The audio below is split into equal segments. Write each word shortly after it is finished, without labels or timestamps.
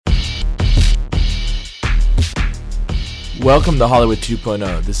Welcome to Hollywood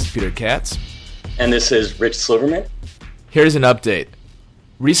 2.0. This is Peter Katz. And this is Rich Silverman. Here's an update.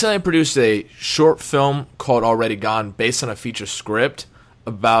 Recently I produced a short film called Already Gone based on a feature script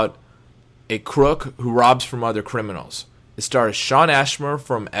about a crook who robs from other criminals. It stars Shawn Ashmore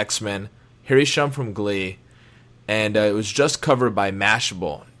from X-Men, Harry Shum from Glee, and it was just covered by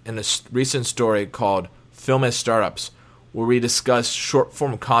Mashable in a recent story called Film as Startups, where we discuss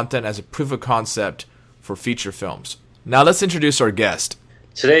short-form content as a proof of concept for feature films. Now let's introduce our guest.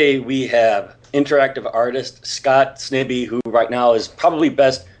 Today we have interactive artist Scott Snibbe, who right now is probably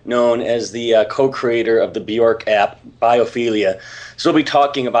best known as the co-creator of the Bjork app, Biophilia. So we'll be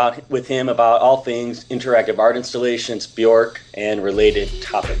talking with him about all things interactive art installations, Bjork, and related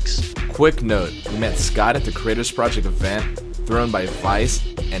topics. Quick note, we met Scott at the Creators Project event thrown by Vice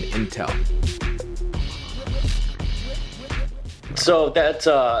and Intel. So that's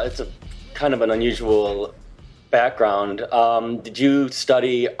it's a kind of an unusual background. Did you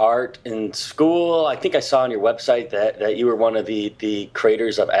study art in school? I think I saw on your website that you were one of the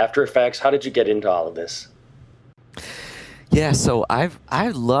creators of After Effects. How did you get into all of this? Yeah, so I've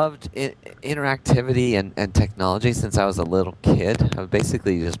loved interactivity and technology since I was a little kid. I was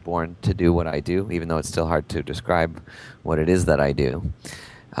basically just born to do what I do, even though it's still hard to describe what it is that I do.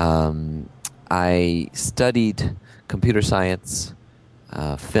 I studied computer science,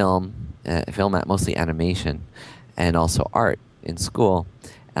 film, mostly animation, and also art in school,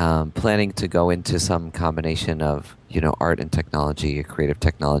 planning to go into some combination of art and technology, creative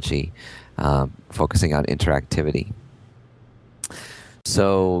technology, focusing on interactivity.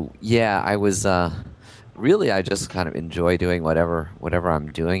 So yeah, I was really I just kind of enjoy doing whatever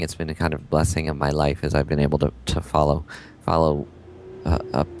I'm doing. It's been a kind of blessing of my life as I've been able to follow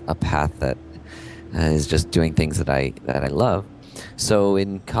a path that is just doing things that I love. So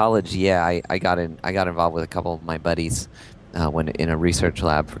in college, I got involved with a couple of my buddies when in a research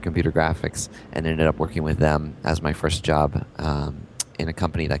lab for computer graphics, and ended up working with them as my first job in a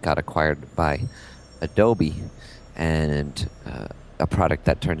company that got acquired by Adobe, and a product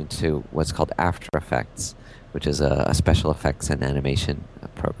that turned into what's called After Effects, which is a special effects and animation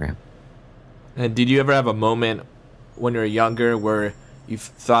program. And did you ever have a moment when you were younger where you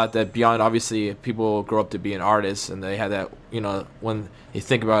thought that beyond, obviously, people grow up to be an artist and they have that, when you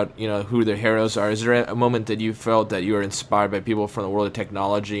think about, who their heroes are, is there a moment that you felt that you were inspired by people from the world of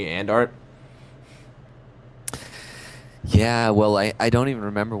technology and art? Yeah, well, I don't even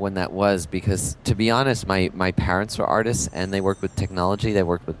remember when that was because, to be honest, my parents were artists and they worked with technology. They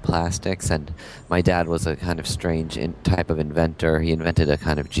worked with plastics, and my dad was a kind of strange type of inventor. He invented a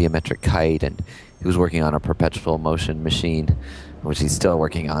kind of geometric kite, and he was working on a perpetual motion machine, which he's still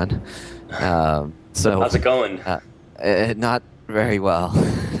working on. So how's it going? Not very well.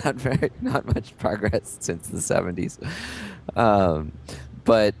 Not much progress since the 70s.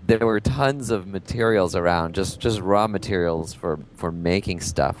 But there were tons of materials around, just raw materials for making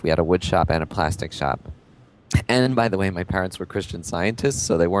stuff. We had a wood shop and a plastic shop. And by the way, my parents were Christian scientists,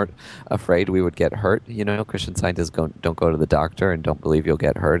 so they weren't afraid we would get hurt. Christian scientists don't go to the doctor and don't believe you'll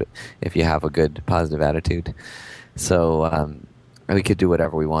get hurt if you have a good, positive attitude. So we could do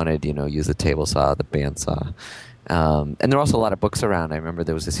whatever we wanted, use the table saw, the bandsaw. And there were also a lot of books around. I remember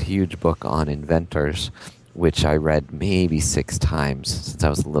there was this huge book on inventors, which I read maybe 6 times since I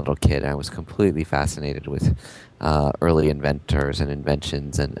was a little kid. I was completely fascinated with early inventors and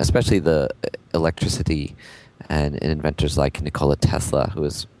inventions, and especially the electricity and inventors like Nikola Tesla, who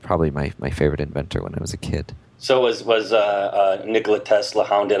was probably my favorite inventor when I was a kid. So was Nikola Tesla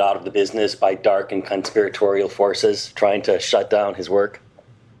hounded out of the business by dark and conspiratorial forces trying to shut down his work?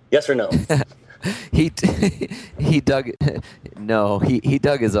 Yes or no? He dug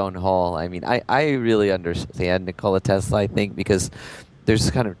his own hole. I mean, I really understand Nikola Tesla, I think, because there's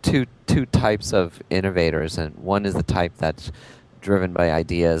kind of two types of innovators, and one is the type that's driven by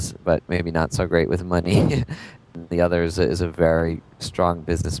ideas but maybe not so great with money. The other is a very strong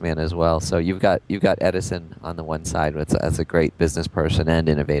businessman as well. So you've got Edison on the one side as a great business person and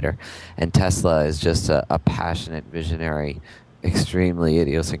innovator, and Tesla is just a passionate visionary, extremely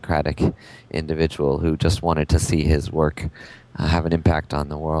idiosyncratic individual who just wanted to see his work have an impact on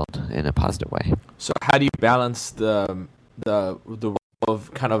the world in a positive way. So how do you balance the role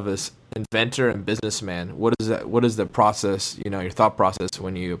of kind of this inventor and businessman? What is the process, your thought process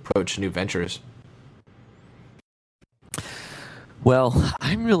when you approach new ventures? Well,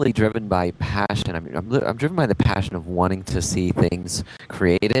 I'm really driven by passion. I mean, I'm driven by the passion of wanting to see things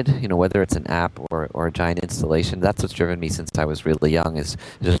created, whether it's an app or a giant installation. That's what's driven me since I was really young, is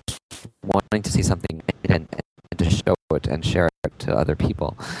just wanting to see something and to show it and share to other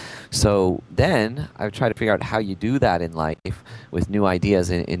people. So then I've tried to figure out how you do that in life with new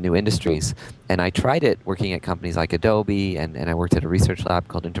ideas in new industries. And I tried it working at companies like Adobe, and I worked at a research lab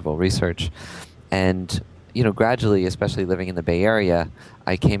called Interval Research. And, gradually, especially living in the Bay Area,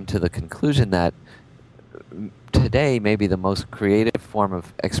 I came to the conclusion that today maybe the most creative form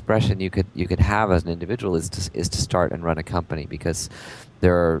of expression you could have as an individual is to start and run a company, because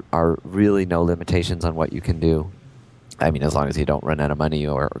there are really no limitations on what you can do. I mean, as long as you don't run out of money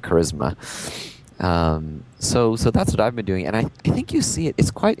or charisma. So that's what I've been doing, and I think you see it. It's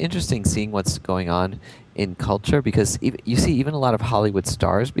quite interesting seeing what's going on in culture, because you see even a lot of Hollywood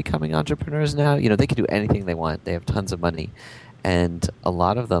stars becoming entrepreneurs now. They can do anything they want. They have tons of money, and a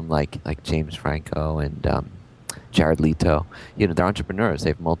lot of them, like James Franco and Jared Leto, they're entrepreneurs.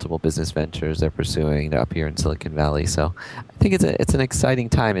 They have multiple business ventures they're pursuing. They're up here in Silicon Valley, so I think it's an exciting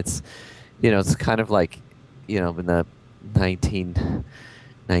time. It's it's kind of like in the 1920s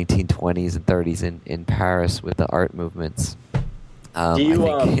and 30s in Paris with the art movements. Do you,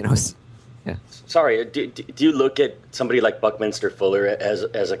 I think, yeah. Sorry, do you look at somebody like Buckminster Fuller as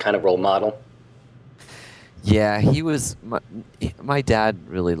a kind of role model? Yeah, he was. My dad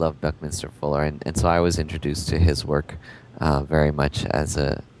really loved Buckminster Fuller, and so I was introduced to his work very much as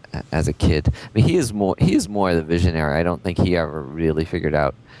a kid. I mean, he is more the visionary. I don't think he ever really figured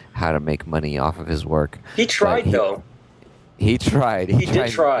out how to make money off of his work. He tried, though. He tried. He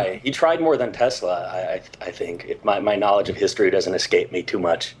did try. He tried more than Tesla, I think. If my knowledge of history doesn't escape me too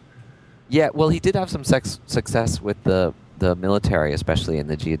much. Yeah, well, he did have some success with the military, especially in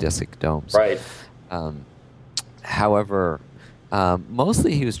the geodesic domes. Right. However,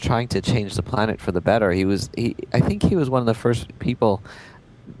 mostly he was trying to change the planet for the better. I think he was one of the first people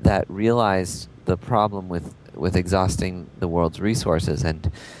that realized the problem with exhausting the world's resources,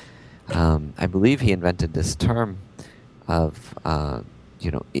 and I believe he invented this term of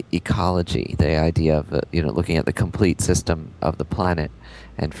ecology, the idea of looking at the complete system of the planet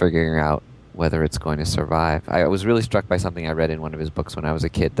and figuring out whether it's going to survive. I was really struck by something I read in one of his books when I was a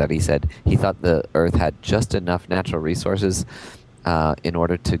kid, that he said he thought the Earth had just enough natural resources in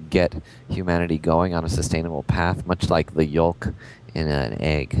order to get humanity going on a sustainable path, much like the yolk in an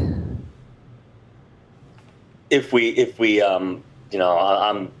egg. I'm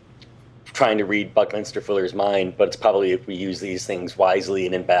trying to read Buckminster Fuller's mind, but it's probably if we use these things wisely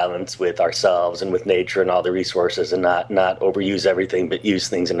and in balance with ourselves and with nature and all the resources, and not overuse everything, but use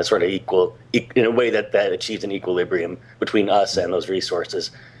things in a sort of in a way that achieves an equilibrium between us and those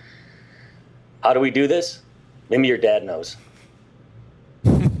resources. How do we do this? Maybe your dad knows.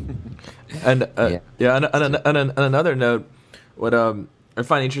 And on another note, what I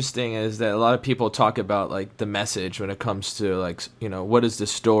find interesting is that a lot of people talk about like the message when it comes to what is the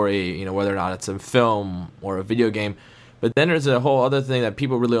story, whether or not it's a film or a video game. But then there's a whole other thing that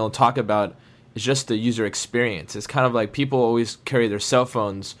people really don't talk about, is just the user experience. It's kind of like people always carry their cell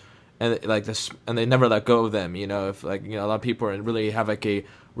phones and and they never let go of them. If a lot of people really have like a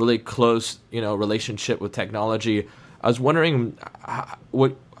really close relationship with technology. I was wondering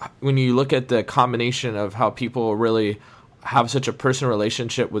when you look at the combination of how people really have such a personal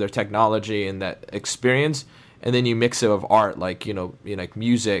relationship with their technology and that experience, and then you mix it with art, like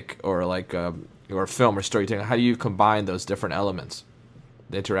music or or film or storytelling. How do you combine those different elements,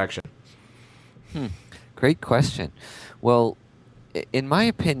 the interaction? Great question. Well, in my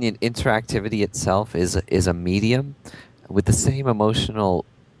opinion, interactivity itself is a medium with the same emotional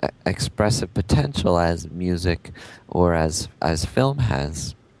expressive potential as music or as film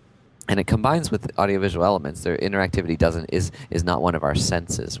has. And it combines with audiovisual elements. Their interactivity is not one of our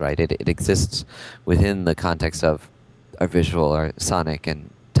senses, right? It exists within the context of our visual or sonic and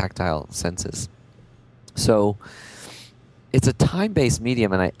tactile senses. So it's a time-based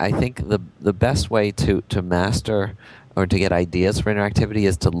medium, and I think the best way to master or to get ideas for interactivity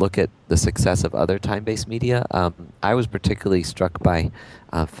is to look at the success of other time-based media. I was particularly struck by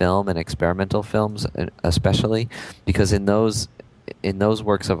film and experimental films, especially because in those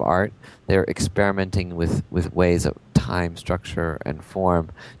works of art, they're experimenting with ways of time, structure, and form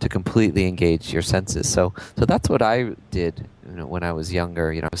to completely engage your senses. So that's what I did when I was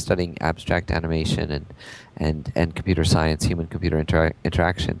younger. I was studying abstract animation and computer science, human-computer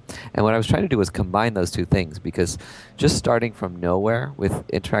interaction. And what I was trying to do was combine those two things, because just starting from nowhere with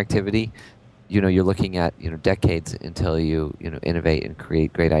interactivity, you're looking at decades until you innovate and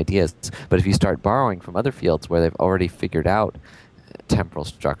create great ideas. But if you start borrowing from other fields where they've already figured out temporal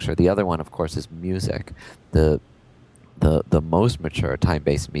structure. The other one, of course, is music. The most mature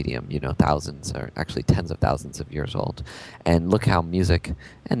time-based medium, thousands or actually tens of thousands of years old. And look how music,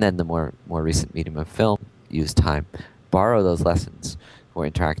 and then the more recent medium of film, use time borrow those lessons for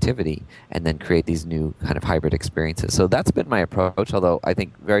interactivity and then create these new kind of hybrid experiences. So that's been my approach, although I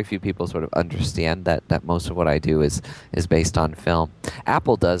think very few people sort of understand that most of what I do is based on film.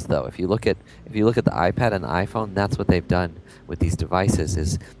 Apple does, though. If you look at the iPad and the iPhone, that's what they've done with these devices,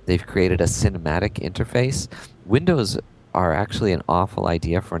 is they've created a cinematic interface. Windows are actually an awful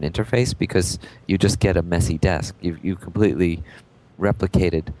idea for an interface because you just get a messy desk. You completely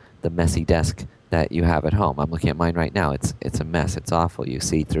replicated the messy desk that you have at home. I'm looking at mine right now. It's a mess. It's awful. You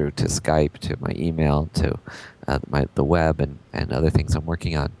see through to Skype, to my email, to the web, and other things I'm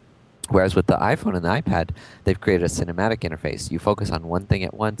working on. Whereas with the iPhone and the iPad, they've created a cinematic interface. You focus on one thing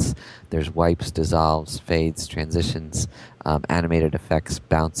at once. There's wipes, dissolves, fades, transitions, animated effects,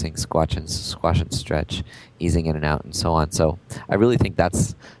 bouncing, squash and stretch, easing in and out, and so on. So I really think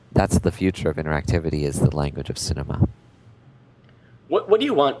that's the future of interactivity, is the language of cinema. What do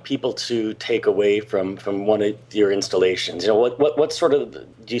you want people to take away from one of your installations? You know, what sort of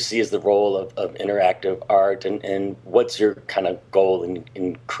do you see as the role of interactive art, and what's your kind of goal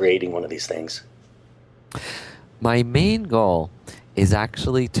in creating one of these things? My main goal is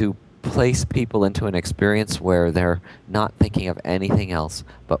actually to place people into an experience where they're not thinking of anything else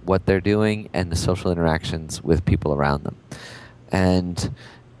but what they're doing and the social interactions with people around them. And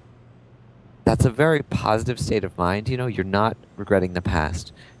that's a very positive state of mind. You know, you're not regretting the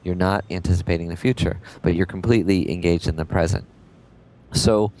past. You're not anticipating the future, but you're completely engaged in the present.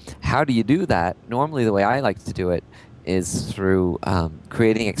 So how do you do that? Normally, the way I like to do it is through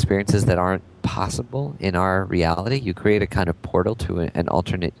creating experiences that aren't possible in our reality. You create a kind of portal to an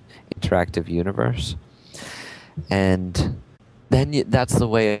alternate interactive universe. And then that's the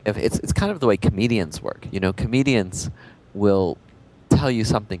way of, it's kind of the way comedians work. You know, comedians will tell you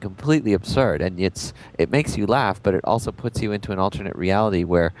something completely absurd, and it makes you laugh, but it also puts you into an alternate reality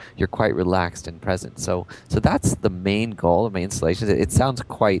where you're quite relaxed and present. So that's the main goal of my installations. It sounds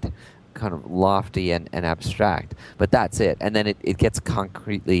quite kind of lofty and abstract, but that's it. And then it gets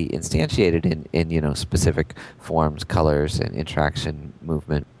concretely instantiated in specific forms, colors, and interaction,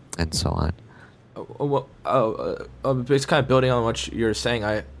 movement, and so on. It's kind of building on what you're saying.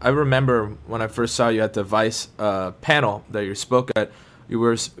 I remember when I first saw you at the Vice panel that you spoke at. I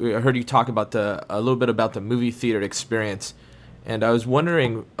heard you talk about a little bit about the movie theater experience, and I was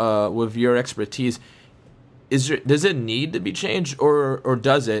wondering, with your expertise, does it need to be changed, or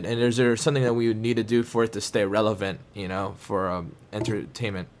does it? And is there something that we would need to do for it to stay relevant, for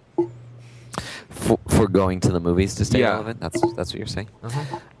entertainment? For going to the movies to stay Yeah. relevant? That's what you're saying?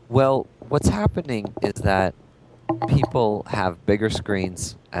 Uh-huh. Well, what's happening is that people have bigger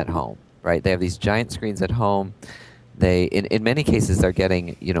screens at home, right? They have these giant screens at home. They, in many cases, they're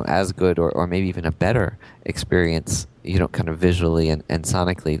getting, as good or maybe even a better experience, kind of visually and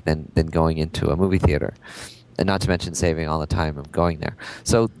sonically than going into a movie theater. And not to mention saving all the time of going there.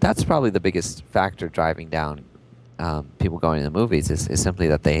 So that's probably the biggest factor driving down people going to the movies is simply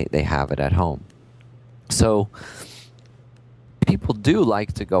that they have it at home. So people do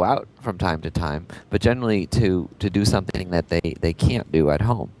like to go out from time to time, but generally to do something that they can't do at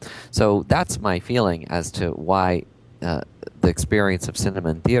home. So that's my feeling as to why the experience of cinema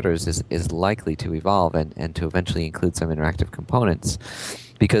in theaters is likely to evolve and to eventually include some interactive components,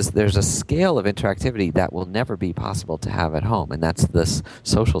 because there's a scale of interactivity that will never be possible to have at home, and that's this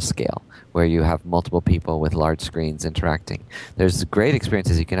social scale where you have multiple people with large screens interacting. There's great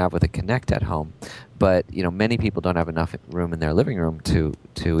experiences you can have with a Kinect at home, but many people don't have enough room in their living room to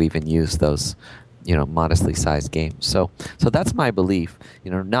even use those modestly sized games. So that's my belief.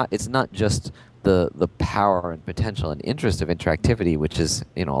 It's not just the power and potential and interest of interactivity, which is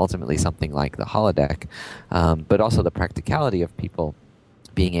ultimately something like the holodeck, but also the practicality of people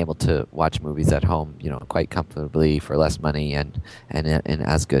being able to watch movies at home, quite comfortably for less money and in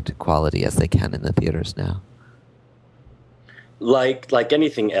as good quality as they can in the theaters now. Like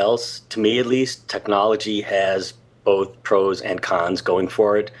anything else, to me at least, technology has both pros and cons going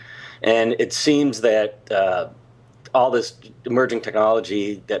for it. And it seems that all this emerging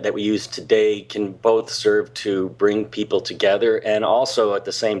technology that we use today can both serve to bring people together and also at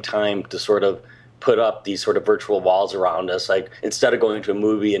the same time to sort of put up these sort of virtual walls around us. Like instead of going to a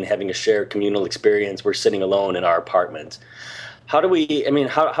movie and having a shared communal experience, we're sitting alone in our apartments. How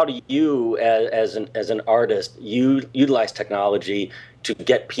do you as an artist utilize technology to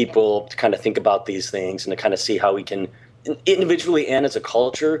get people to kind of think about these things and to kind of see how we can individually and as a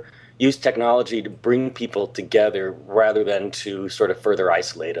culture use technology to bring people together rather than to sort of further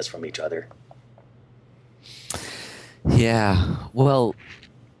isolate us from each other? Yeah, well,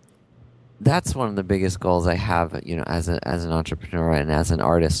 that's one of the biggest goals I have, as an entrepreneur and as an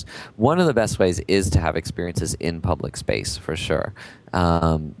artist. One of the best ways is to have experiences in public space, for sure,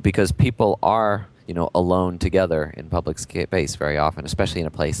 because people are, alone together in public space very often, especially in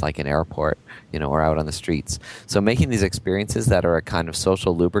a place like an airport, or out on the streets. So making these experiences that are a kind of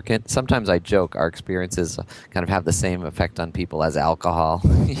social lubricant. Sometimes I joke our experiences kind of have the same effect on people as alcohol,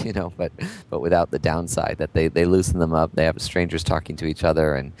 but without the downside that they loosen them up. They have strangers talking to each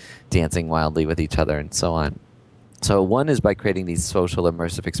other and dancing wildly with each other and so on. So one is by creating these social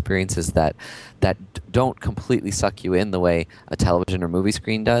immersive experiences that don't completely suck you in the way a television or movie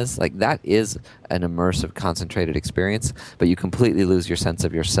screen does. Like that is an immersive, concentrated experience, but you completely lose your sense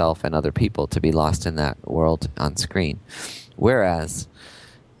of yourself and other people to be lost in that world on screen. Whereas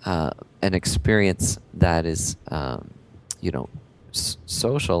an experience that is,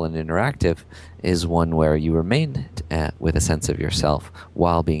 social and interactive is one where you remain with a sense of yourself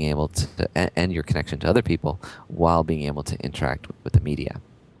while being able to, and your connection to other people, while being able to interact with the media.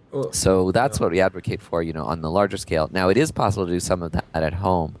 So that's what we advocate for, on the larger scale. Now, it is possible to do some of that at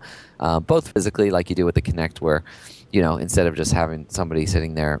home, both physically, like you do with the Connect, where, instead of just having somebody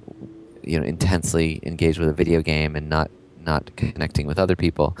sitting there, intensely engaged with a video game and not connecting with other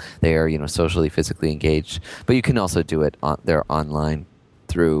people, they are, socially, physically engaged. But you can also do it there online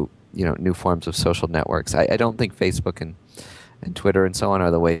through, new forms of social networks. I don't think Facebook and Twitter and so on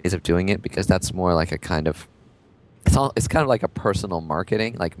are the ways of doing it, because that's more like a kind of, it's kind of like a personal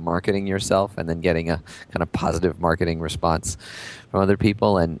marketing, like marketing yourself and then getting a kind of positive marketing response from other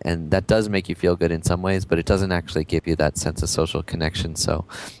people. And that does make you feel good in some ways, but it doesn't actually give you that sense of social connection. So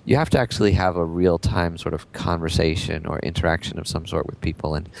you have to actually have a real-time sort of conversation or interaction of some sort with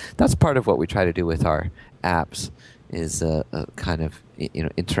people. And that's part of what we try to do with our apps, is a kind of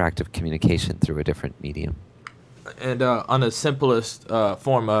interactive communication through a different medium. And on the simplest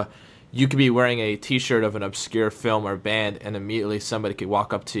form, you could be wearing a T-shirt of an obscure film or band, and immediately somebody could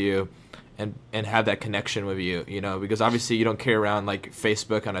walk up to you and have that connection with you, because obviously you don't carry around like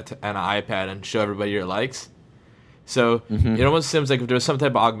Facebook on an iPad and show everybody your likes. So it almost seems like if there was some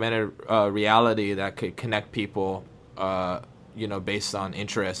type of augmented reality that could connect people, based on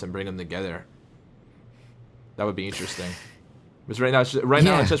interest and bring them together, that would be interesting. Because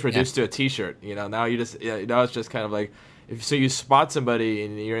now it's just reduced to a T-shirt. Now you just now it's just kind of like, if you spot somebody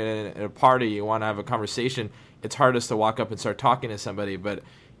and you're in a party, you want to have a conversation, it's hardest to walk up and start talking to somebody. But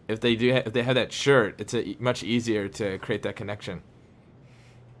if they have that shirt, it's much easier to create that connection.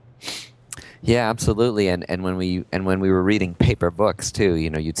 Yeah, absolutely. And when we were reading paper books too,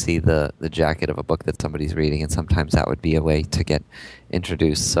 you'd see the jacket of a book that somebody's reading, and sometimes that would be a way to get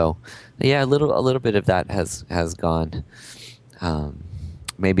introduced. So yeah, a little bit of that has gone.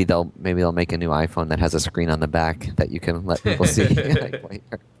 Maybe they'll make a new iPhone that has a screen on the back that you can let people see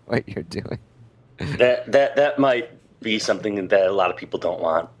what you're doing. That might be something that a lot of people don't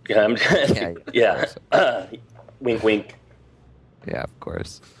want. Yeah. Wink, wink. Yeah, of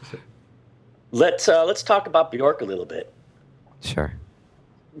course. Let's talk about Bjork a little bit. Sure.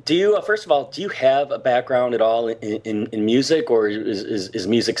 Do you first of all, do you have a background at all in music, or is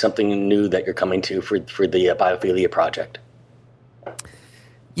music something new that you're coming to for the Biophilia project?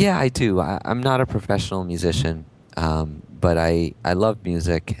 Yeah, I do. I'm not a professional musician, but I love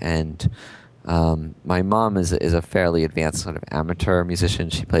music, and my mom is a fairly advanced sort of amateur musician.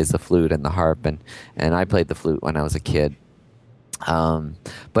 She plays the flute and the harp, and I played the flute when I was a kid.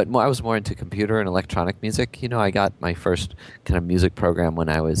 But I was more into computer and electronic music. I got my first kind of music program when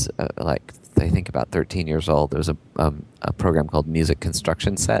I was I think about 13 years old. There was a program called Music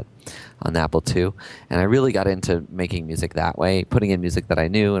Construction Set on the Apple II, and I really got into making music that way, putting in music that I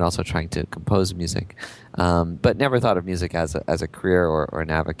knew and also trying to compose music, but never thought of music as a career or an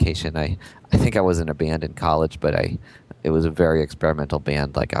avocation. I think I was in a band in college, but it was a very experimental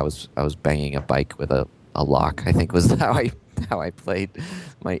band. Like I was banging a bike with a lock, I think was how I played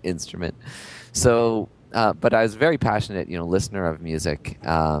my instrument. So, but I was a very passionate, listener of music.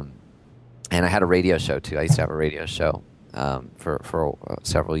 And I had a radio show too. I used to have a radio show for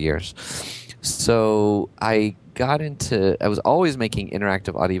several years. So I was always making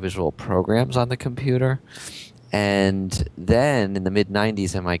interactive audiovisual programs on the computer. And then in the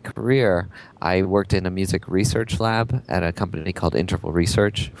mid-90s in my career, I worked in a music research lab at a company called Interval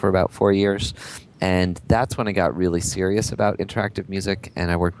Research for about 4 years. And that's when I got really serious about interactive music, and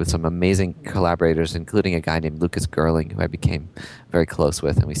I worked with some amazing collaborators, including a guy named Lucas Gerling, who I became very close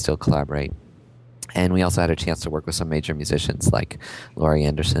with, and we still collaborate. And we also had a chance to work with some major musicians like Laurie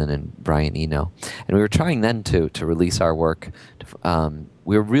Anderson and Brian Eno. And we were trying then to release our work.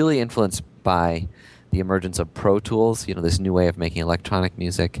 We were really influenced by the emergence of Pro Tools, this new way of making electronic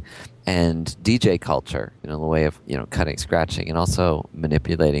music, and DJ culture, the way of cutting, scratching, and also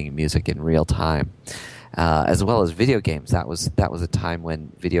manipulating music in real time, as well as video games. That was a time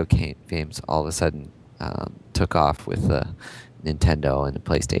when video games all of a sudden took off with the Nintendo and the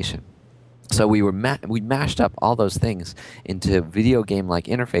PlayStation. So we mashed up all those things into video game-like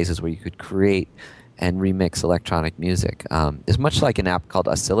interfaces where you could create and remix electronic music. It's much like an app called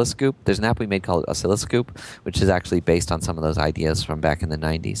Oscilloscope. There's an app we made called Oscilloscope, which is actually based on some of those ideas from back in the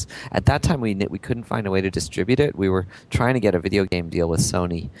 90s. At that time, we couldn't find a way to distribute it. We were trying to get a video game deal with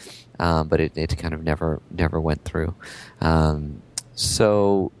Sony, but it kind of never went through.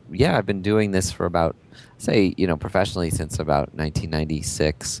 So yeah, I've been doing this for about, say, professionally since about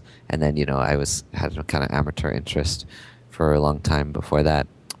 1996, and then I had a kind of amateur interest for a long time before that.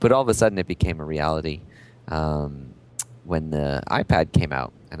 But all of a sudden, it became a reality when the iPad came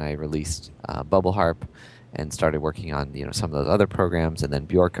out, and I released Bubble Harp and started working on some of those other programs. And then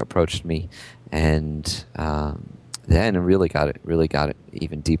Bjork approached me, and then really got it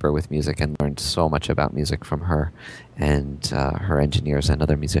even deeper with music, and learned so much about music from her and her engineers and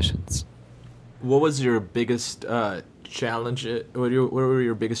other musicians. What was your biggest challenge? What were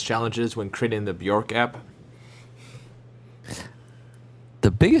your biggest challenges when creating the Bjork app? The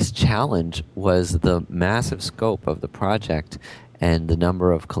biggest challenge was the massive scope of the project and the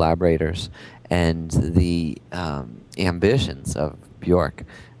number of collaborators and the ambitions of Bjork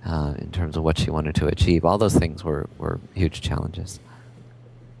in terms of what she wanted to achieve. All those things were huge challenges.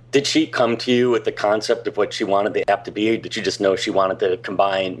 Did she come to you with the concept of what she wanted the app to be? Or did you just know she wanted to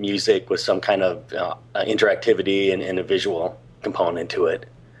combine music with some kind of interactivity and a visual component to it?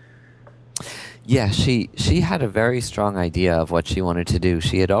 Yeah, she had a very strong idea of what she wanted to do.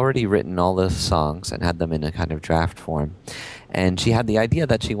 She had already written all the songs and had them in a kind of draft form. And she had the idea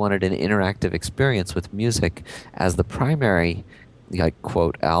that she wanted an interactive experience with music as the primary,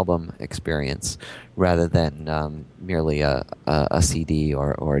 quote, album experience, rather than merely a CD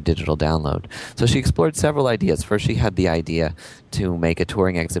or a digital download. So she explored several ideas. First, she had the idea to make a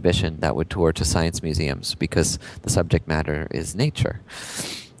touring exhibition that would tour to science museums because the subject matter is nature.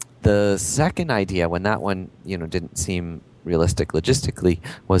 The second idea, when that one didn't seem realistic logistically,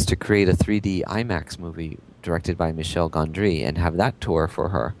 was to create a 3D IMAX movie directed by Michel Gondry and have that tour for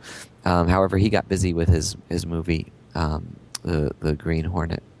her. However, he got busy with his movie, the Green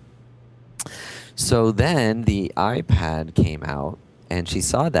Hornet. So then the iPad came out, and she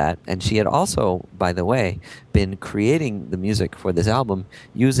saw that, and she had also, by the way, been creating the music for this album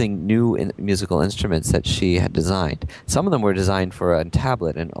using new musical instruments that she had designed. Some of them were designed for a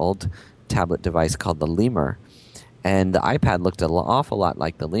tablet, an old tablet device called the Lemur, and the iPad looked an awful lot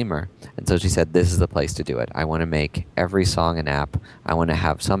like the Lemur, and so she said, this is the place to do it. I want to make every song an app. I want to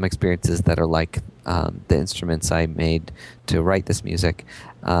have some experiences that are like the instruments I made to write this music,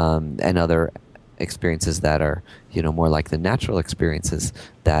 and other experiences that are more like the natural experiences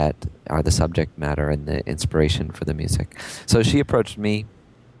that are the subject matter and the inspiration for the music. So she approached me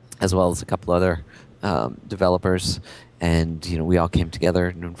as well as a couple other developers, and we all came together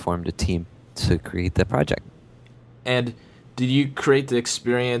and formed a team to create the project. And did you create the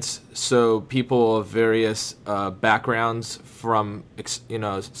experience so people of various backgrounds, from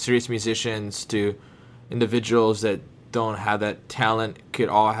serious musicians to individuals that don't have that talent, could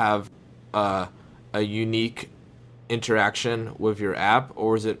all have a unique interaction with your app,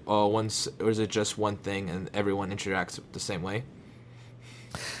 or is it just one thing and everyone interacts the same way?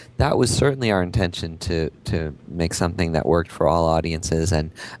 That was certainly our intention, to make something that worked for all audiences,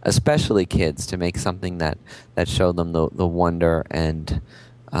 and especially kids, to make something that showed them the wonder and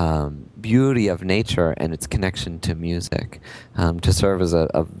beauty of nature and its connection to music, to serve as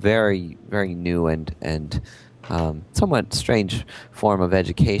a very, very new and somewhat strange form of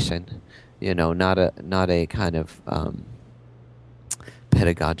education. Not a kind of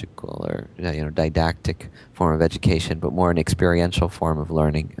pedagogical or didactic form of education, but more an experiential form of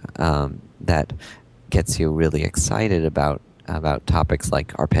learning that gets you really excited about topics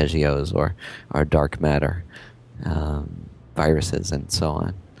like arpeggios or dark matter, viruses, and so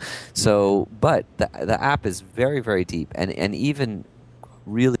on. So, but the app is very, very deep, and even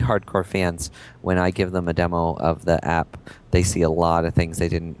really hardcore fans, when I give them a demo of the app, they see a lot of things they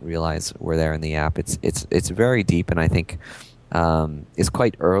didn't realize were there in the app. It's very deep, and I think it's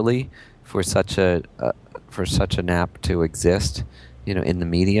quite early for such an app to exist, in the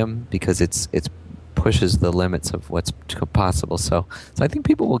medium, because it's pushes the limits of what's possible. So I think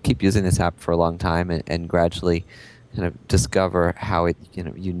people will keep using this app for a long time and gradually kind of discover how it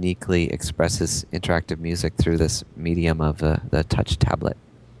uniquely expresses interactive music through this medium of the touch tablet.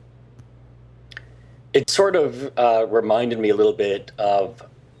 It sort of reminded me a little bit of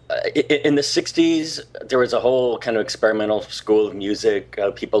in the 60s, there was a whole kind of experimental school of music,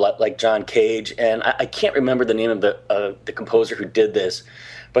 people like John Cage, and I can't remember the name of the composer who did this,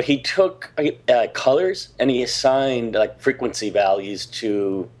 but he took colors and he assigned like frequency values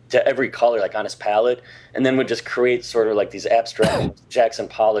to every color, like on his palette, and then would just create sort of like these abstract Jackson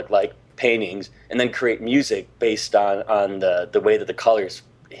Pollock like paintings, and then create music based on the way that the colors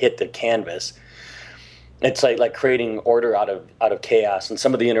hit the canvas. It's like creating order out of chaos, and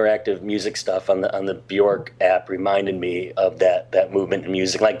some of the interactive music stuff on the Bjork app reminded me of that movement in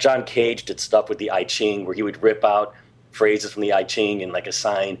music. Like John Cage did stuff with the I Ching, where he would rip out phrases from the I Ching and like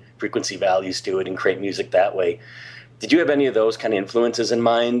assign frequency values to it and create music that way. Did you have any of those kind of influences in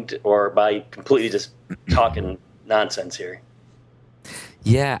mind, or by completely just talking nonsense here?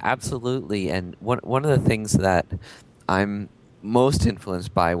 Yeah, absolutely. And one of the things that I'm most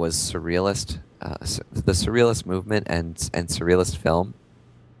influenced by was the surrealist movement and surrealist film.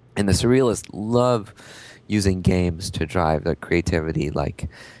 And the surrealists love using games to drive the creativity, like,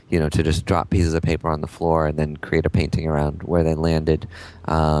 to just drop pieces of paper on the floor and then create a painting around where they landed,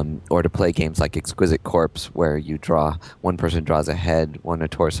 or to play games like Exquisite Corpse, where one person draws a head, one a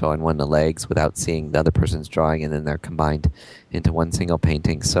torso, and one the legs without seeing the other person's drawing, and then they're combined into one single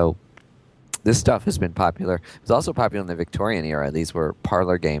painting. So this stuff has been popular. It was also popular in the Victorian era. These were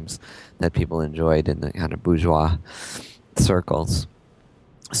parlor games that people enjoyed in the kind of bourgeois circles.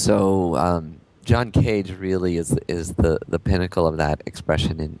 So John Cage really is the pinnacle of that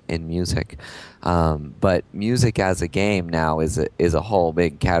expression in music. But music as a game now is a whole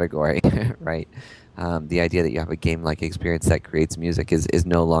big category, right? The idea that you have a game-like experience that creates music is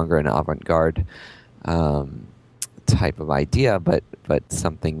no longer an avant-garde type of idea, but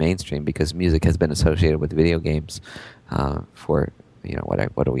something mainstream, because music has been associated with video games for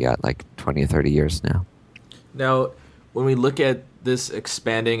what are we at, like 20 or 30 years now. Now, when we look at this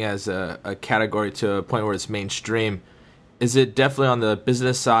expanding as a category to a point where it's mainstream, is it definitely on the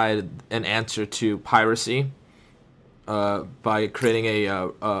business side an answer to piracy by creating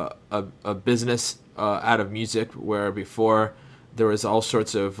a business out of music, where before there was all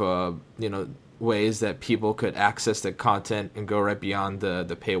sorts of ways that people could access the content and go right beyond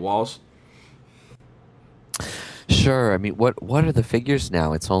the paywalls? Sure. I mean, what are the figures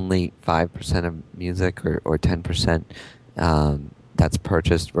now? It's only 5% of music or 10% that's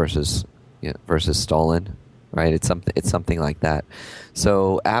purchased versus stolen, right? It's something like that.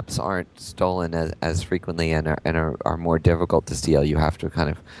 So apps aren't stolen as frequently and are more difficult to steal. You have to kind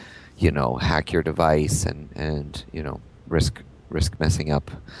of hack your device and risk messing up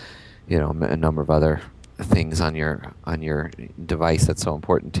a number of other things on your device that's so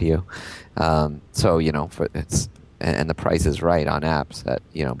important to you. And the price is right on apps at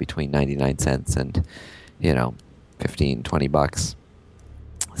between 99 cents and $15-20.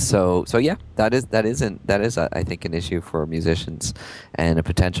 So yeah, that is I think an issue for musicians and a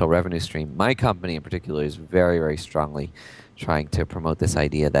potential revenue stream. My company in particular is very, very strongly trying to promote this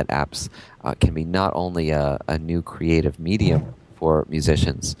idea that apps can be not only a new creative medium for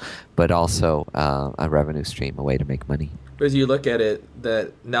musicians, but also a revenue stream, a way to make money. But as you look at it,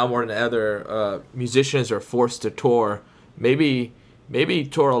 that now more than ever, musicians are forced to tour. Maybe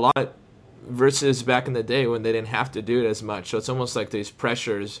tour a lot versus back in the day when they didn't have to do it as much. So it's almost like these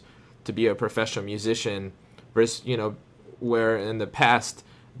pressures to be a professional musician versus, where in the past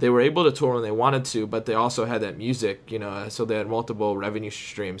they were able to tour when they wanted to, but they also had that music, so they had multiple revenue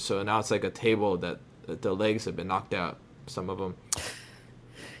streams. So now it's like a table that the legs have been knocked out, some of them.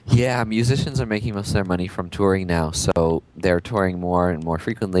 Yeah, musicians are making most of their money from touring now, so they're touring more and more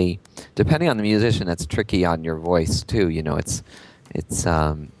frequently. Depending on the musician, that's tricky on your voice too. Your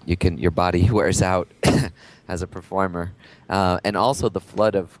body wears out as a performer, and also the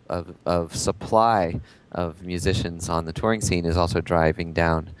flood of supply of musicians on the touring scene is also driving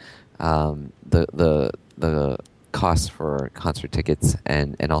down the costs for concert tickets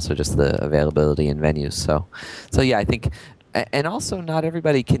and also just the availability in venues. So yeah, I think. And also, not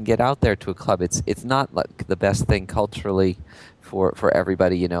everybody can get out there to a club. It's not like the best thing culturally for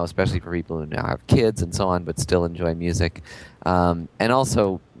everybody, especially for people who now have kids and so on, but still enjoy music. And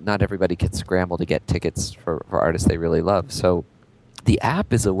also, not everybody can scramble to get tickets for artists they really love. So the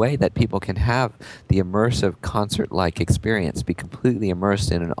app is a way that people can have the immersive concert-like experience, be completely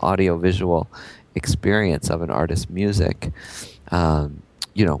immersed in an audio-visual experience of an artist's music,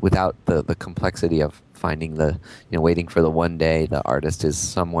 without the complexity of finding waiting for the one day the artist is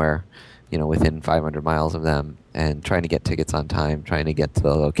somewhere, within 500 miles of them, and trying to get tickets on time, trying to get to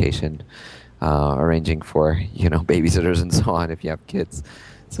the location, arranging for, babysitters and so on if you have kids.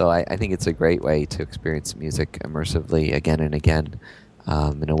 So I think it's a great way to experience music immersively again and again,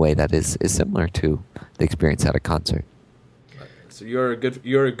 in a way that is similar to the experience at a concert. So you're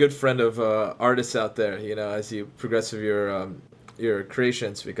a good friend of artists out there, you know, as you progress with your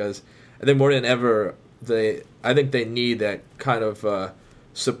creations, because I think more than ever I think they need that kind of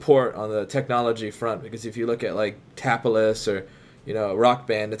support on the technology front, because if you look at like Tapalis or, you know, Rock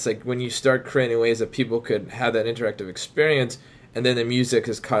Band, it's like when you start creating ways that people could have that interactive experience, and then the music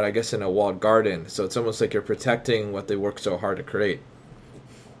is caught, I guess, in a walled garden. So it's almost like you're protecting what they worked so hard to create.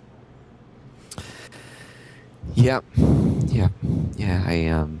 Yeah.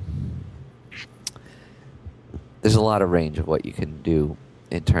 There's a lot of range of what you can do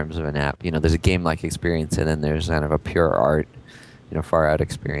in terms of an app. You know, there's a game-like experience, and then there's kind of a pure art, you know, far out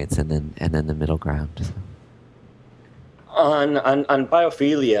experience, and then the middle ground. So. On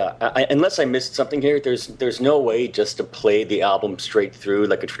Biophilia, unless I missed something here, there's no way just to play the album straight through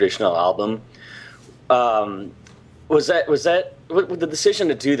like a traditional album. Was the decision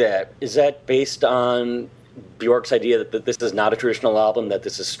to do that? Is that based on Bjork's idea that this is not a traditional album, that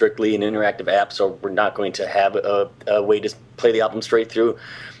this is strictly an interactive app, so we're not going to have a way to play the album straight through?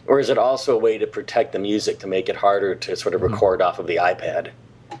 Or is it also a way to protect the music, to make it harder to sort of record off of the iPad?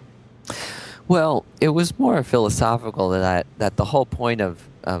 Well, it was more philosophical that the whole point of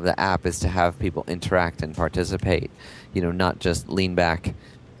the app is to have people interact and participate, you know, not just lean back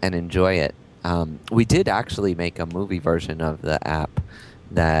and enjoy it. We did actually make a movie version of the app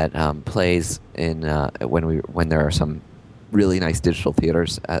that plays in when there are some really nice digital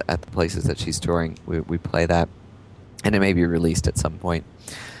theaters at the places that she's touring. We play that, and it may be released at some point.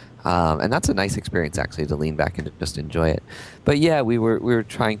 And that's a nice experience, actually, to lean back and just enjoy it. But yeah, we were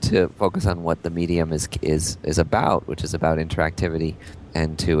trying to focus on what the medium is about, which is about interactivity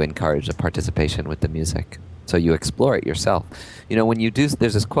and to encourage the participation with the music. So you explore it yourself. You know, when you do,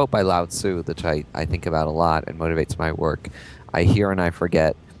 there's this quote by Lao Tzu that I think about a lot and motivates my work. I hear and I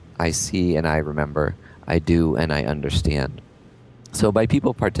forget. I see and I remember. I do and I understand. So by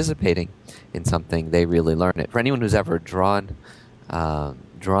people participating in something, they really learn it. For anyone who's ever drawn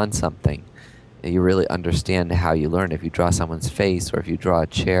something, you really understand how you learn. If you draw someone's face, or if you draw a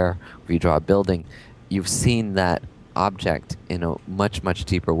chair, or if you draw a building, you've seen that object in a much, much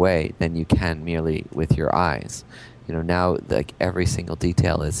deeper way than you can merely with your eyes. You know, now like every single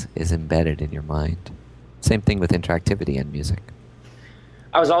detail is embedded in your mind. Same thing with interactivity and music.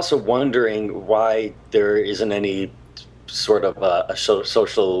 I was also wondering why there isn't any sort of a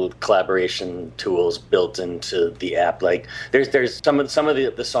social collaboration tools built into the app. Like there's some of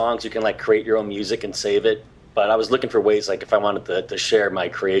the songs you can like create your own music and save it, but I was looking for ways, like if I wanted to share my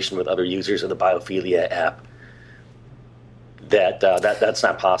creation with other users of the Biophilia app, that's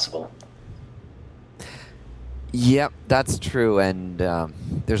not possible. Yep, that's true, and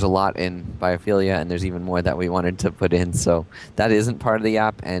there's a lot in Biophilia, and there's even more that we wanted to put in, so that isn't part of the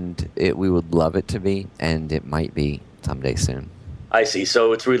app, and we would love it to be, and it might be someday soon. I see.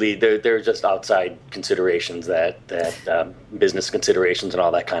 So it's really they're just outside considerations that business considerations and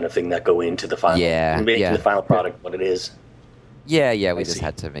all that kind of thing that go into the final the final product what it is. Yeah. We just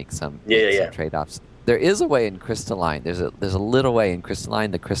had to make some trade-offs. There is a way in Crystalline. There's a little way in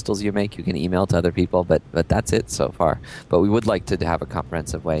Crystalline. The crystals you make, you can email to other people, but that's it so far. But we would like to have a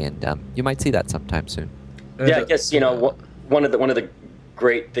comprehensive way, and you might see that sometime soon. Yeah, I guess one of the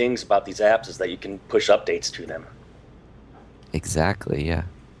great things about these apps is that you can push updates to them. Exactly. Yeah.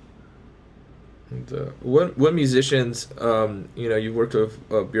 And what musicians, you've worked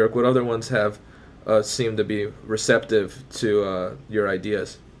with Bjork. What other ones have seemed to be receptive to your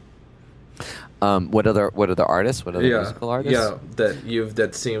ideas? What other artists? What other musical artists? Yeah,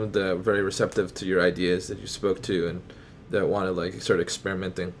 that seemed very receptive to your ideas that you spoke to, and that wanted like start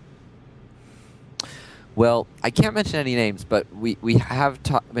experimenting. Well, I can't mention any names, but we have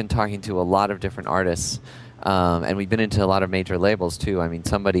been talking to a lot of different artists, and we've been into a lot of major labels too. I mean,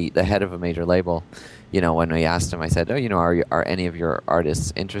 the head of a major label, when we asked him, I said, are any of your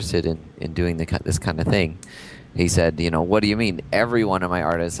artists interested in doing this kind of thing? He said, what do you mean? Every one of my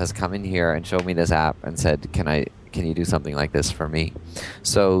artists has come in here and showed me this app and said, can you do something like this for me?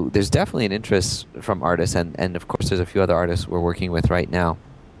 So there's definitely an interest from artists, and of course there's a few other artists we're working with right now.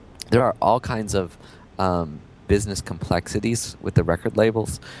 There are all kinds of business complexities with the record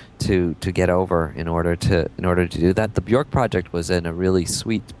labels to get over in order to do that. The Bjork project was in a really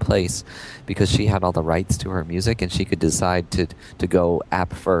sweet place because she had all the rights to her music, and she could decide to go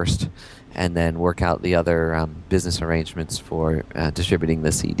app first and then work out the other business arrangements for distributing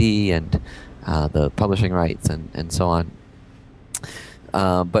the CD and the publishing rights and so on.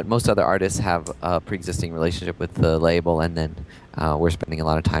 But most other artists have a pre-existing relationship with the label, and then We're spending a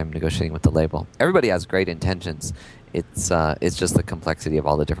lot of time negotiating with the label. Everybody has great intentions. It's just the complexity of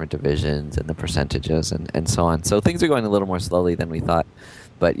all the different divisions and the percentages and so on. So things are going a little more slowly than we thought,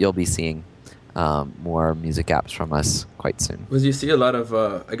 but you'll be seeing more music apps from us quite soon. Because you see a lot of,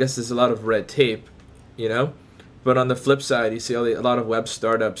 I guess there's a lot of red tape, you know? But on the flip side, you see a lot of web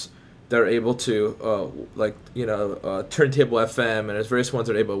startups that are able to, Turntable FM, and there's various ones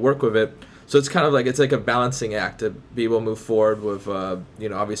that are able to work with it. So it's kind of like, it's like a balancing act to be able to move forward with,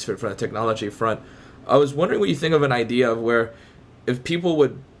 obviously from the technology front. I was wondering what you think of an idea of where if people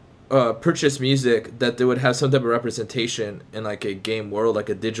would purchase music, that they would have some type of representation in like a game world, like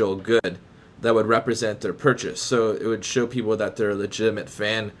a digital good that would represent their purchase. So it would show people that they're a legitimate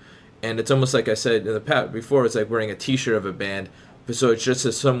fan. And it's almost like I said in the past before, it's like wearing a t-shirt of a band. So it's just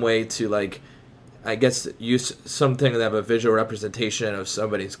some way to, like, I guess, use something that have a visual representation of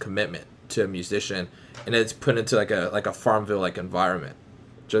somebody's commitment to a musician, and it's put into like a Farmville-like environment.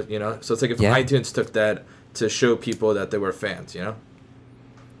 Just, so it's like if iTunes took that to show people that they were fans,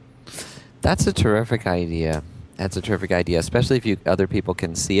 That's a terrific idea. Especially if other people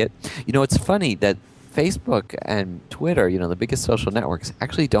can see it. It's funny that Facebook and Twitter, the biggest social networks,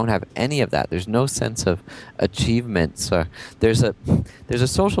 actually don't have any of that. There's no sense of achievement. So there's a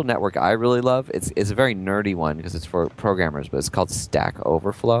social network I really love. It's a very nerdy one because it's for programmers, but it's called Stack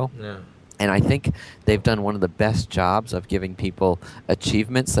Overflow. Yeah. And I think they've done one of the best jobs of giving people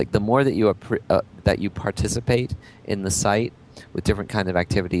achievements. Like the more that you participate in the site with different kinds of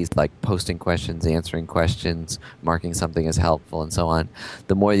activities like posting questions, answering questions, marking something as helpful, and so on,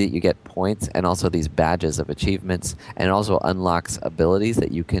 the more that you get points and also these badges of achievements, and it also unlocks abilities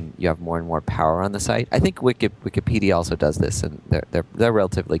that you have more and more power on the site. I think Wikipedia also does this, and they're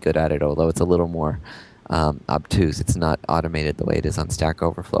relatively good at it, although it's a little more obtuse. It's not automated the way it is on Stack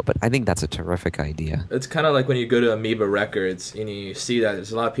Overflow, but I think that's a terrific idea. It's kind of like when you go to Amoeba Records and you see that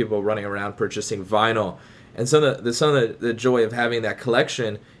there's a lot of people running around purchasing vinyl. And some of the joy of having that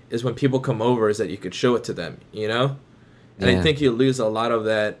collection is when people come over is that you could show it to them, And I think you lose a lot of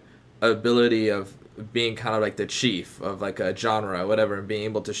that ability of being kind of like the chief of like a genre or whatever, and being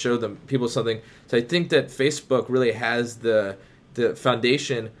able to show people something. So I think that Facebook really has the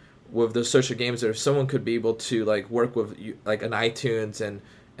foundation with those social games that if someone could be able to like work with like an iTunes and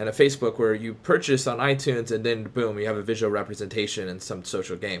a Facebook where you purchase on iTunes and then boom, you have a visual representation in some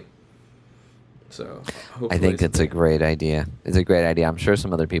social game. So I think it's a great idea. It's a great idea. I'm sure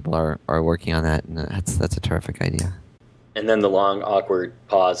some other people are working on that, and that's a terrific idea. And then the long, awkward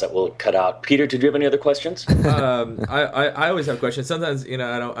pause that we'll cut out. Peter, did you have any other questions? I always have questions. Sometimes,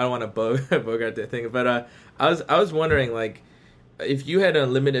 I don't want to bogart the thing, but I was wondering, like, if you had an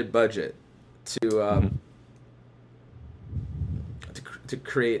unlimited budget to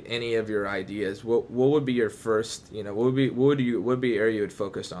create any of your ideas, what would be your first? What would be area you would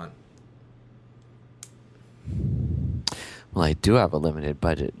focus on? Well, I do have a limited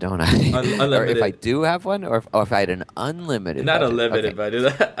budget, don't I? Unlimited. Or if I do have one, or if I had an unlimited Not budget. a limited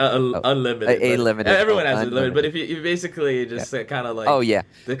budget. Unlimited. A limited. Everyone has a limited, but if you basically just kind of like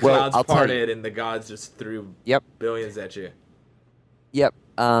the clouds parted and the gods just threw billions at you. Yep.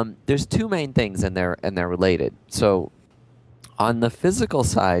 There's two main things, and they're related. So on the physical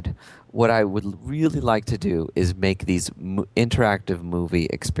side, what I would really like to do is make these interactive movie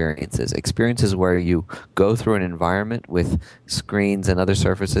experiences where you go through an environment with screens and other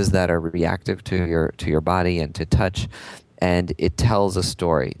surfaces that are reactive to your body and to touch, and it tells a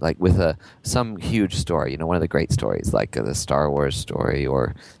story, like with some huge story, one of the great stories, like the Star Wars story,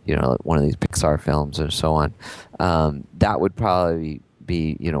 or one of these Pixar films, or so on. That would probably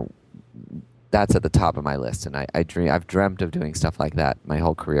be that's at the top of my list, and I've dreamt of doing stuff like that my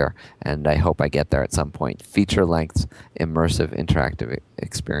whole career, and I hope I get there at some point. Feature-length, immersive, interactive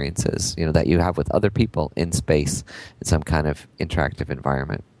experiences, that you have with other people in space in some kind of interactive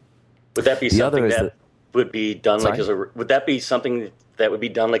environment. Would that be something that would be done like would that be something that would be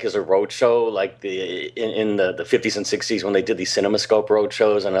done like as a road show, like in the 50s and 60s when they did these CinemaScope road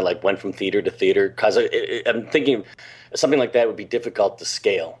shows, and I like went from theater to theater? Because I'm thinking something like that would be difficult to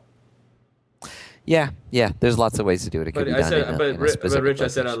scale. Yeah. There's lots of ways to do it. It could be done in a specific Rich, I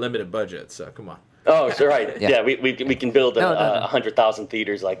said unlimited budget, so come on. Oh, so right. Yeah, we can build 100,000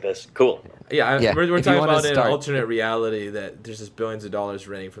 theaters like this. Cool. Yeah. We're talking about an alternate reality that there's just billions of dollars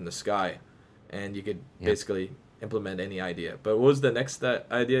raining from the sky, and you could basically implement any idea. But what was the next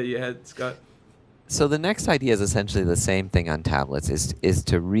idea you had, Scott? So the next idea is essentially the same thing on tablets, is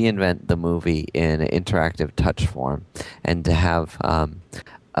to reinvent the movie in an interactive touch form, and to have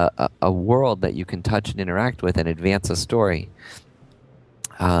a world that you can touch and interact with and advance a story.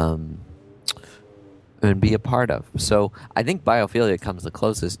 and be a part of. So I think Biophilia comes the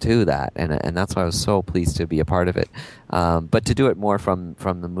closest to that, and that's why I was so pleased to be a part of it. But to do it more from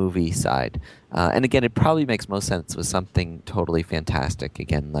the movie side, and again, it probably makes most sense with something totally fantastic.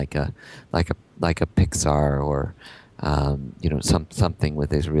 Again, like a Pixar or something with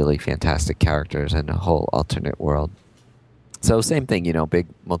these really fantastic characters and a whole alternate world. So same thing, big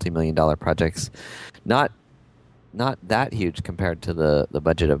multi-million-dollar projects, not that huge compared to the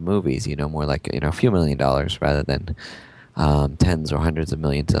budget of movies, more like a few $1,000,000 rather than tens or hundreds of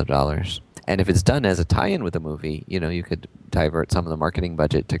millions of dollars. And if it's done as a tie-in with a movie, you could divert some of the marketing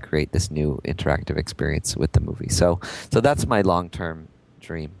budget to create this new interactive experience with the movie. So that's my long-term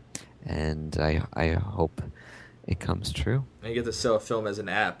dream, and I hope it comes true. And you get to sell a film as an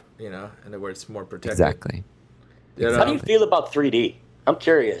app, and where it's more protected. Exactly. How do you feel about 3D? I'm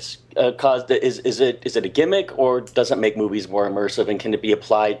curious. Is it a gimmick, or does it make movies more immersive, and can it be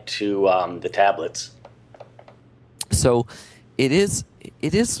applied to the tablets? So it is.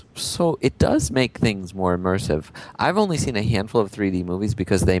 So it does make things more immersive. I've only seen a handful of 3D movies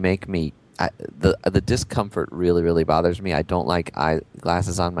because they make me the discomfort really bothers me. I don't like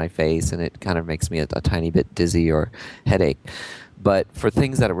eyeglasses on my face, and it kind of makes me a tiny bit dizzy or headache. But for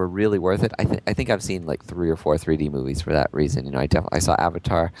things that were really worth it, I think I've seen like 3 or 4 3D movies for that reason. I saw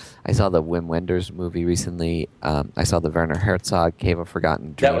Avatar. I saw the Wim Wenders movie recently. I saw the Werner Herzog Cave of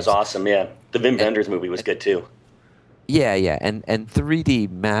Forgotten Dreams. That was awesome. Yeah, the Wim Wenders movie was good too. Yeah, and 3D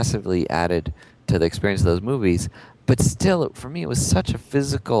massively added to the experience of those movies. But still, for me, it was such a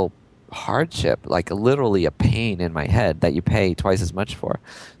physical hardship, like literally a pain in my head that you pay twice as much for.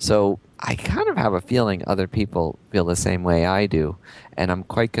 So I kind of have a feeling other people feel the same way I do, and I'm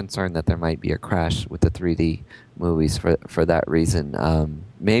quite concerned that there might be a crash with the 3D movies for that reason.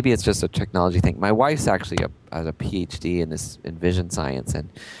 Maybe it's just a technology thing. My wife's actually has a PhD in vision science, and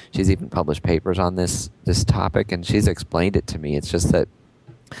she's even published papers on this topic, and she's explained it to me. It's just that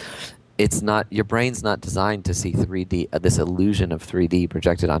it's not, your brain's not designed to see 3D, this illusion of 3D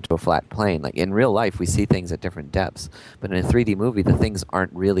projected onto a flat plane. Like in real life, we see things at different depths, but in a 3D movie, the things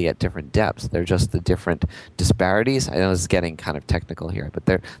aren't really at different depths. They're just the different disparities. I know this is getting kind of technical here, but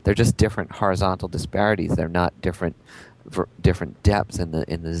they're just different horizontal disparities. They're not different depths in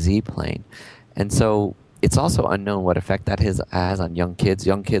the Z plane, and so it's also unknown what effect that has on young kids.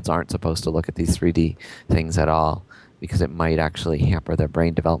 Young kids aren't supposed to look at these 3D things at all, because it might actually hamper their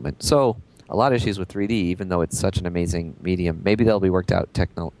brain development. So a lot of issues with 3D, even though it's such an amazing medium. Maybe they'll be worked out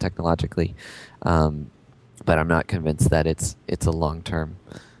technologically, but I'm not convinced that it's a long-term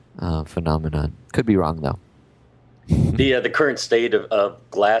phenomenon. Could be wrong, though. The current state of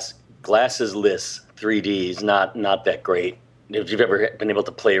glasses-less 3D is not that great. If you've ever been able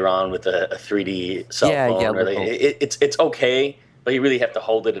to play around with a 3D cell phone, it's okay. But you really have to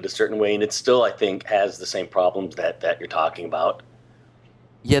hold it in a certain way, and it still, I think, has the same problems that you're talking about.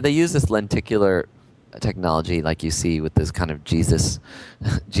 Yeah, they use this lenticular technology, like you see with this kind of Jesus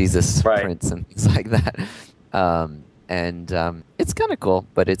right. prints and things like that. It's kind of cool,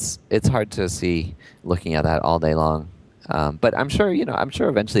 but it's hard to see looking at that all day long. But I'm sure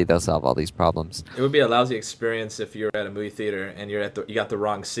eventually they'll solve all these problems. It would be a lousy experience if you're at a movie theater and you got the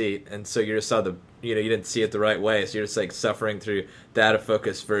wrong seat, and so you just saw you didn't see it the right way, so you're just like suffering through the out of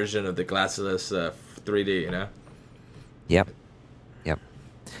focus version of the glassless 3D. Yep.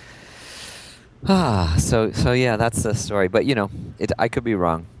 So yeah, that's the story. But I could be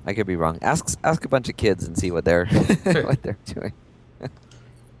wrong. Ask a bunch of kids and see what they're doing.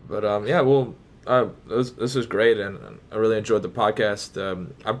 But this was great, and I really enjoyed the podcast.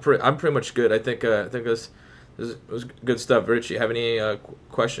 I'm pretty much good. I think this was good stuff. Rich, you have any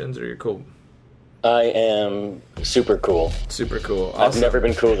questions, or you're cool? I am super cool. Super cool. Awesome. I've never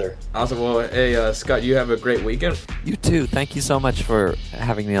been cooler. Awesome. Well, hey, Scott, you have a great weekend. You too. Thank you so much for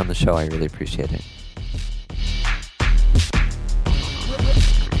having me on the show. I really appreciate it.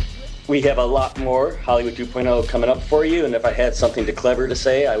 We have a lot more Hollywood 2.0 coming up for you, and if I had something clever to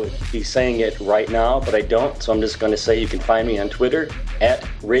say, I would be saying it right now, but I don't, so I'm just going to say you can find me on Twitter at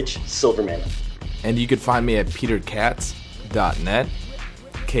Rich Silverman. And you can find me at peterkatz.net,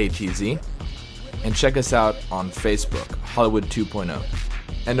 KTZ, and check us out on Facebook, Hollywood 2.0.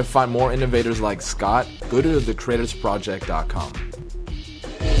 And to find more innovators like Scott, go to thecreatorsproject.com.